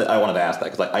happens. No, I wanted to ask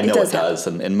that because I know it does.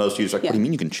 And most users are like, what do you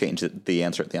mean you can change the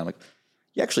answer at the end? I'm like,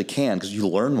 you actually can, because you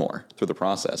learn more through the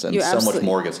process, and so much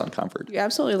more gets uncovered. You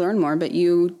absolutely learn more, but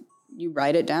you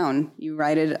write it down. You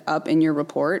write it up in your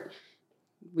report.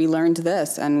 We learned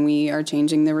this, and we are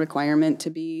changing the requirement to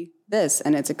be this,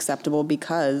 and it's acceptable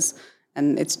because,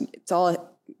 and it's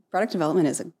all, product development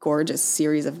is a gorgeous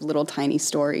series of little tiny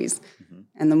stories.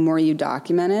 And the more you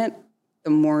document it, the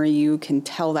more you can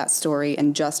tell that story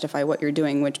and justify what you're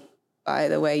doing, which, by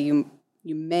the way, you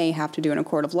may have to do in a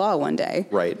court of law one day.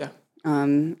 Right. Yeah.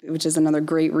 Which is another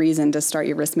great reason to start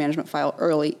your risk management file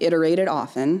early, iterate it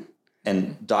often.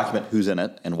 And document who's in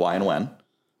it and why and when.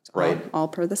 Right. All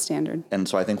per the standard. And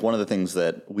so I think one of the things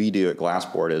that we do at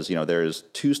Glassport is, there's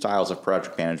two styles of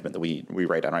project management that we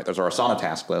write down, right? There's our Asana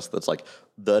task list that's like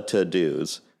the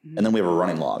to-dos. And then we have a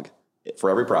running log for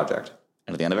every project.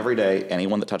 And at the end of every day,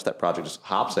 anyone that touched that project just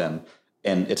hops in,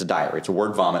 and it's a diary. It's a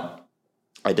word vomit.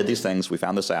 I did these things. We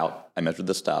found this out. I measured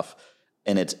this stuff.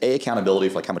 And it's accountability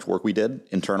for like how much work we did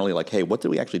internally. Like, hey, what did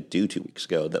we actually do 2 weeks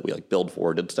ago that we like build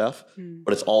forward did stuff?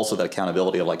 But it's also that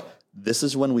accountability of like, this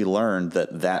is when we learned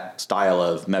that style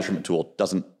of measurement tool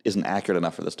isn't accurate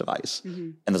enough for this device.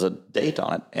 And there's a date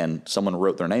on it, and someone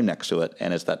wrote their name next to it,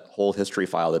 and it's that whole history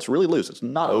file that's really loose. It's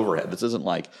not overhead. This isn't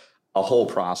like a whole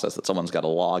process that someone's got to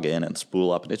log in and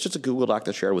spool up. And it's just a Google Doc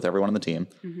that's shared with everyone on the team.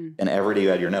 And every day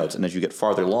you add your notes. And as you get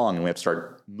farther along, and we have to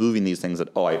start moving these things that,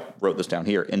 I wrote this down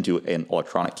here into an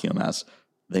electronic QMS,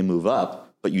 they move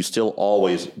up, but you still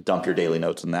always dump your daily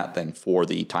notes in that thing for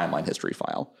the timeline history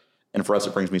file. And for us,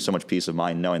 it brings me so much peace of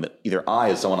mind knowing that either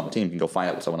I, as someone on the team, can go find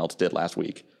out what someone else did last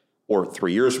week, or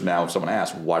 3 years from now, if someone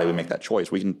asks, why did we make that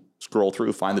choice? We can scroll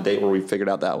through, find the date where we figured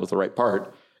out that was the right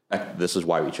part. This is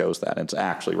why we chose that. And it's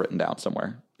actually written down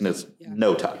somewhere. And it's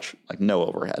no touch, like no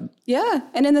overhead. Yeah.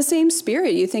 And in the same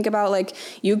spirit, you think about like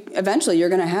eventually you're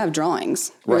going to have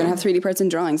drawings. You're going to have 3D parts and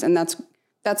drawings. And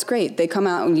that's great. They come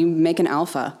out and you make an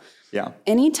alpha. Yeah.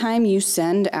 Anytime you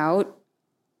send out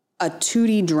a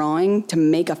 2D drawing to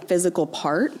make a physical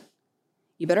part,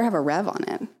 you better have a rev on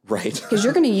it. Right. Because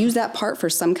you're going to use that part for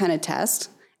some kind of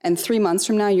test. And 3 months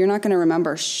from now, you're not going to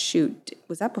remember, shoot,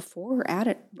 was that before or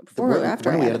after?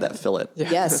 When we added that fillet. Yeah.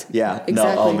 Yes. Yeah. Exactly.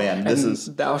 No, oh man,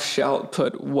 thou shalt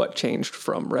put what changed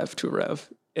from rev to rev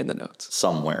in the notes.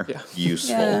 Somewhere. Yeah.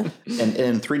 Useful. Yeah. And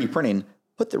in 3D printing,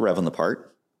 put the rev on the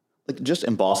part. Like just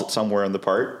emboss it somewhere on the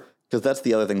part. Because that's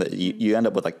the other thing that you end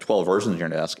up with like 12 versions on your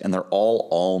desk, and they're all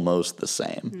almost the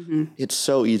same. It's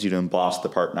so easy to emboss the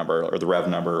part number or the rev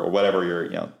number or whatever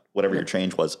your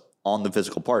change was on the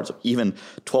physical part. So even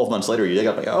 12 months later, you dig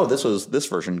up like, oh, this was this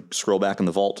version. Scroll back in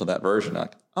the vault to that version.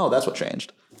 Like, oh, that's what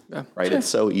changed. Yeah, right. Sure. It's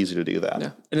so easy to do that.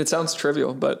 Yeah, and it sounds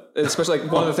trivial, but especially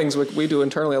like one of the things we do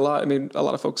internally a lot. I mean, a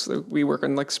lot of folks, we work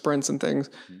in like sprints and things.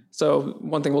 So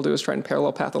one thing we'll do is try and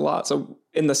parallel path a lot. So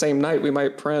in the same night, we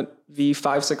might print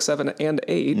V5, 6, 7, and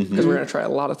 8 because we're going to try a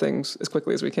lot of things as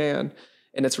quickly as we can.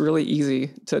 And it's really easy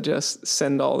to just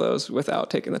send all those without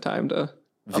taking the time to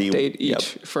update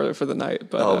each for the night.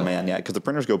 But, man, yeah, because the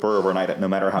printers go burr overnight no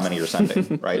matter how many you're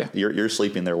sending, right? You're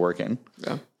sleeping, they're working.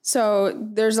 Yeah. So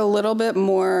there's a little bit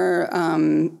more,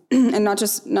 and not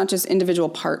just individual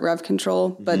part rev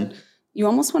control, but you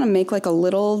almost want to make like a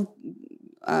little,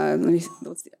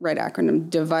 what's the right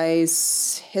acronym?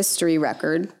 Device history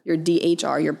record, your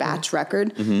DHR, your batch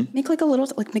record. Make like a little,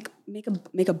 like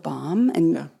make a BOM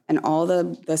and all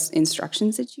the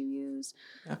instructions that you use.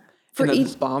 Yeah. For and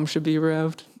each BOM should be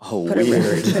revved. Oh,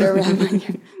 weird. Put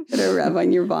a rev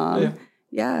on your BOM.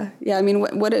 Yeah. I mean,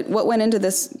 what went into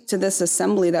this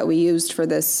assembly that we used for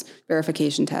this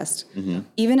verification test?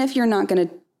 Even if you're not going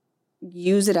to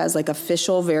use it as like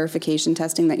official verification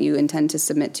testing that you intend to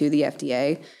submit to the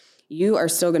FDA, you are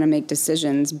still going to make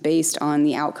decisions based on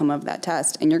the outcome of that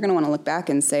test, and you're going to want to look back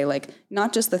and say like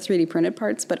not just the 3D printed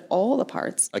parts, but all the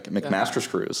parts, like McMaster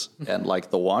screws and like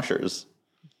the washers.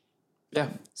 Yeah.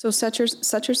 So set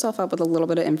yourself up with a little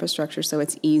bit of infrastructure so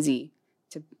it's easy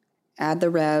to add the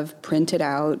rev, print it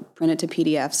out, print it to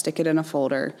PDF, stick it in a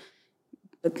folder.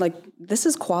 But like this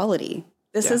is quality.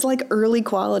 This is like early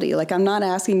quality. Like I'm not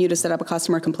asking you to set up a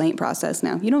customer complaint process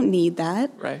now. You don't need that.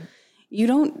 Right. You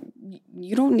don't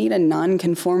need a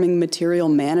non-conforming material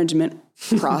management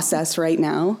process right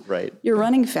now. Right. You're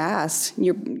running fast.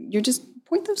 You're just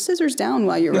point those scissors down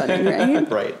while you're running,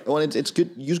 right? Right. Well, it's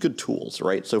good. Use good tools,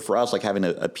 right? So for us, like having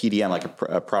a PDM, like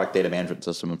a product data management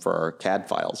system for our CAD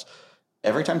files,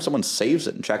 every time someone saves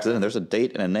it and checks it in, there's a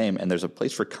date and a name and there's a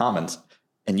place for comments,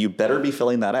 and you better be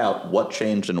filling that out, what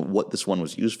changed and what this one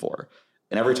was used for.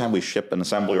 And every time we ship an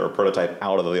assembly or a prototype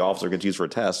out of the office or gets used for a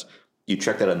test, you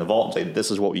check that in the vault and say, this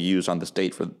is what we used on this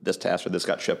date for this test, or this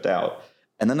got shipped out.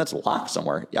 And then that's locked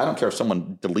somewhere. I don't care if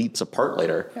someone deletes a part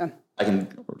later. Yeah. I can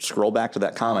scroll back to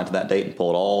that comment to that date and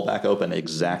pull it all back open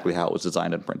exactly how it was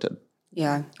designed and printed.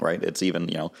 Yeah. Right. It's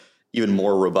even, even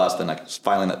more robust than like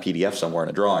filing that PDF somewhere in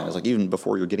a drawing. It's like even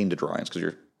before you're getting to drawings, because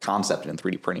you're concepting in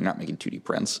 3D printing, not making 2D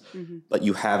prints, but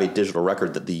you have a digital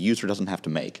record that the user doesn't have to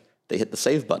make. They hit the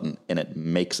save button and it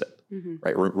makes it,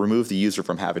 right? Remove the user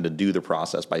from having to do the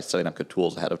process by setting up good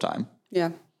tools ahead of time.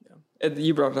 Yeah.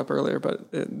 You brought it up earlier, but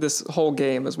this whole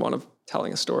game is one of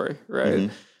telling a story,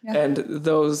 right? Yeah. And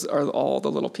those are all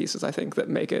the little pieces, I think, that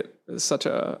make it such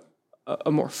a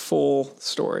more full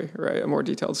story, right? A more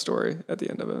detailed story at the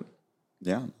end of it.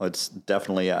 Yeah, it's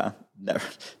definitely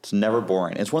it's never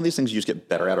boring. It's one of these things you just get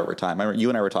better at over time. I remember you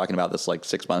and I were talking about this like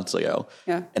 6 months ago,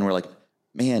 and we're like,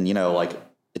 man,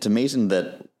 it's amazing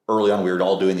that early on we were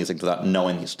all doing these things without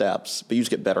knowing these steps, but you just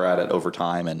get better at it over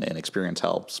time, and experience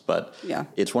helps. But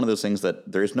it's one of those things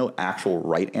that there is no actual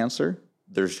right answer.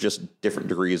 There's just different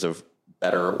degrees of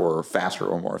better or faster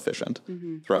or more efficient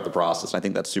throughout the process. And I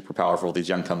think that's super powerful for these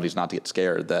young companies not to get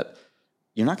scared that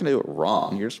you're not going to do it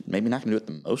wrong. You're just maybe not going to do it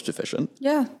the most efficient.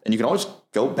 Yeah. And you can always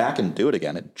go back and do it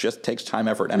again. It just takes time,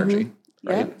 effort, energy,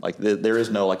 right? Yeah. Like there is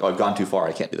no like, oh, I've gone too far.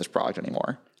 I can't do this project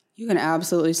anymore. You can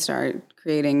absolutely start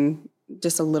creating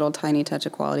just a little tiny touch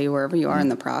of quality wherever you are in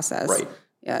the process. Right.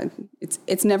 Yeah.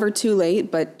 It's never too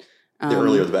late, but the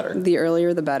earlier the better. The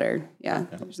earlier the better. Yeah.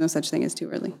 There's no such thing as too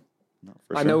early. No,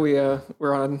 for sure. I know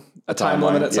we're on a time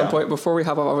limit at some point. Before we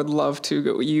hop off, I would love to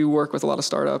go. You work with a lot of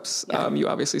startups. You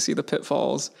obviously see the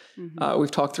pitfalls.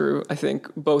 We've talked through, I think,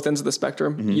 both ends of the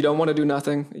spectrum. You don't want to do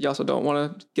nothing. You also don't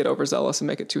want to get overzealous and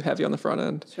make it too heavy on the front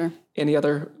end. Sure. Any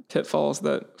other pitfalls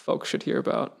that folks should hear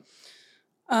about?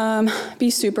 Be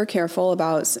super careful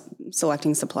about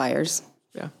selecting suppliers.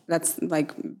 Yeah. That's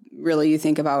like really, you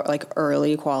think about like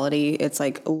early quality. It's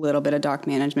like a little bit of doc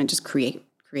management, just create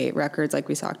records like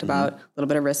we talked about, a little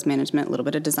bit of risk management, a little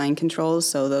bit of design controls,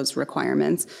 so those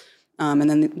requirements. And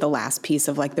then the last piece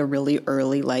of like the really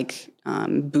early like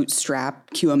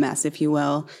bootstrap QMS, if you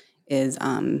will, is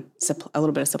a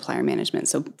little bit of supplier management.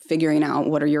 So figuring out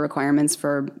what are your requirements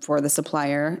for the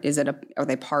supplier. Are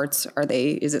they parts?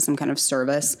 Is it some kind of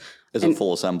service? Is it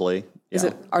full assembly?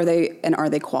 Are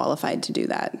they qualified to do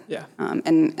that? Yeah.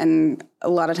 And a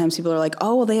lot of times people are like,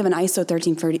 oh, well, they have an ISO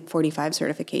 13485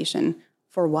 certification.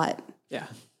 For what? Yeah.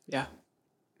 Yeah.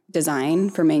 Design,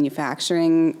 for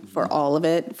manufacturing, for all of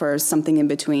it, for something in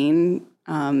between.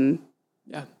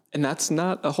 Yeah. And that's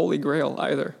not a holy grail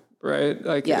either, right?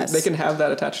 Like they can have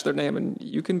that attached to their name and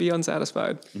you can be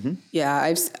unsatisfied.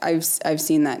 Yeah. I've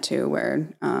seen that too, where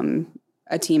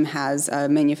a team has a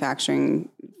manufacturing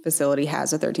facility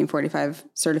has a 13485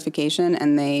 certification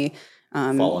and they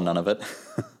follow none of it.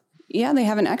 Yeah, they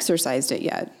haven't exercised it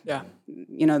yet. Yeah.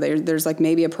 There's like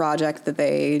maybe a project that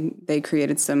they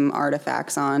created some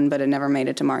artifacts on, but it never made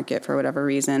it to market for whatever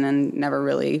reason and never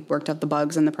really worked out the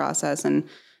bugs in the process. And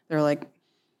they're like,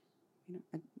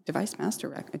 a device master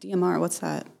rec, a DMR, what's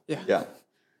that? Yeah. Yeah.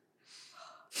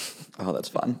 Oh, that's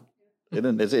fun.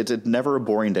 It's never a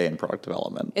boring day in product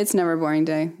development. It's never a boring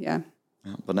day, yeah.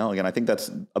 But no, again, I think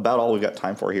that's about all we've got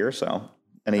time for here. So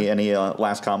any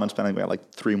last comments? I think we got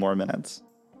like 3 more minutes.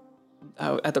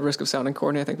 At the risk of sounding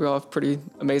corny, I think we all have pretty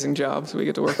amazing jobs. We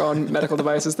get to work on medical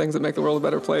devices, things that make the world a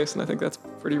better place, and I think that's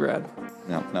pretty rad.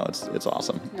 No, it's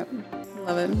awesome. Yep.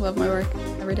 Love it. Love my work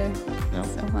every day. Yeah.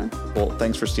 So fun. Well,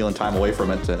 thanks for stealing time away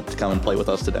from it to come and play with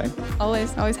us today.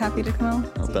 Always happy to come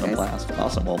out. It's been a blast.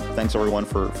 Awesome. Well, thanks everyone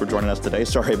for joining us today.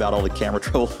 Sorry about all the camera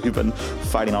trouble we've been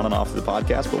fighting on and off the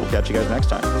podcast, but we'll catch you guys next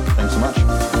time. Thanks so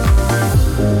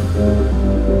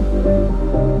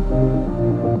much.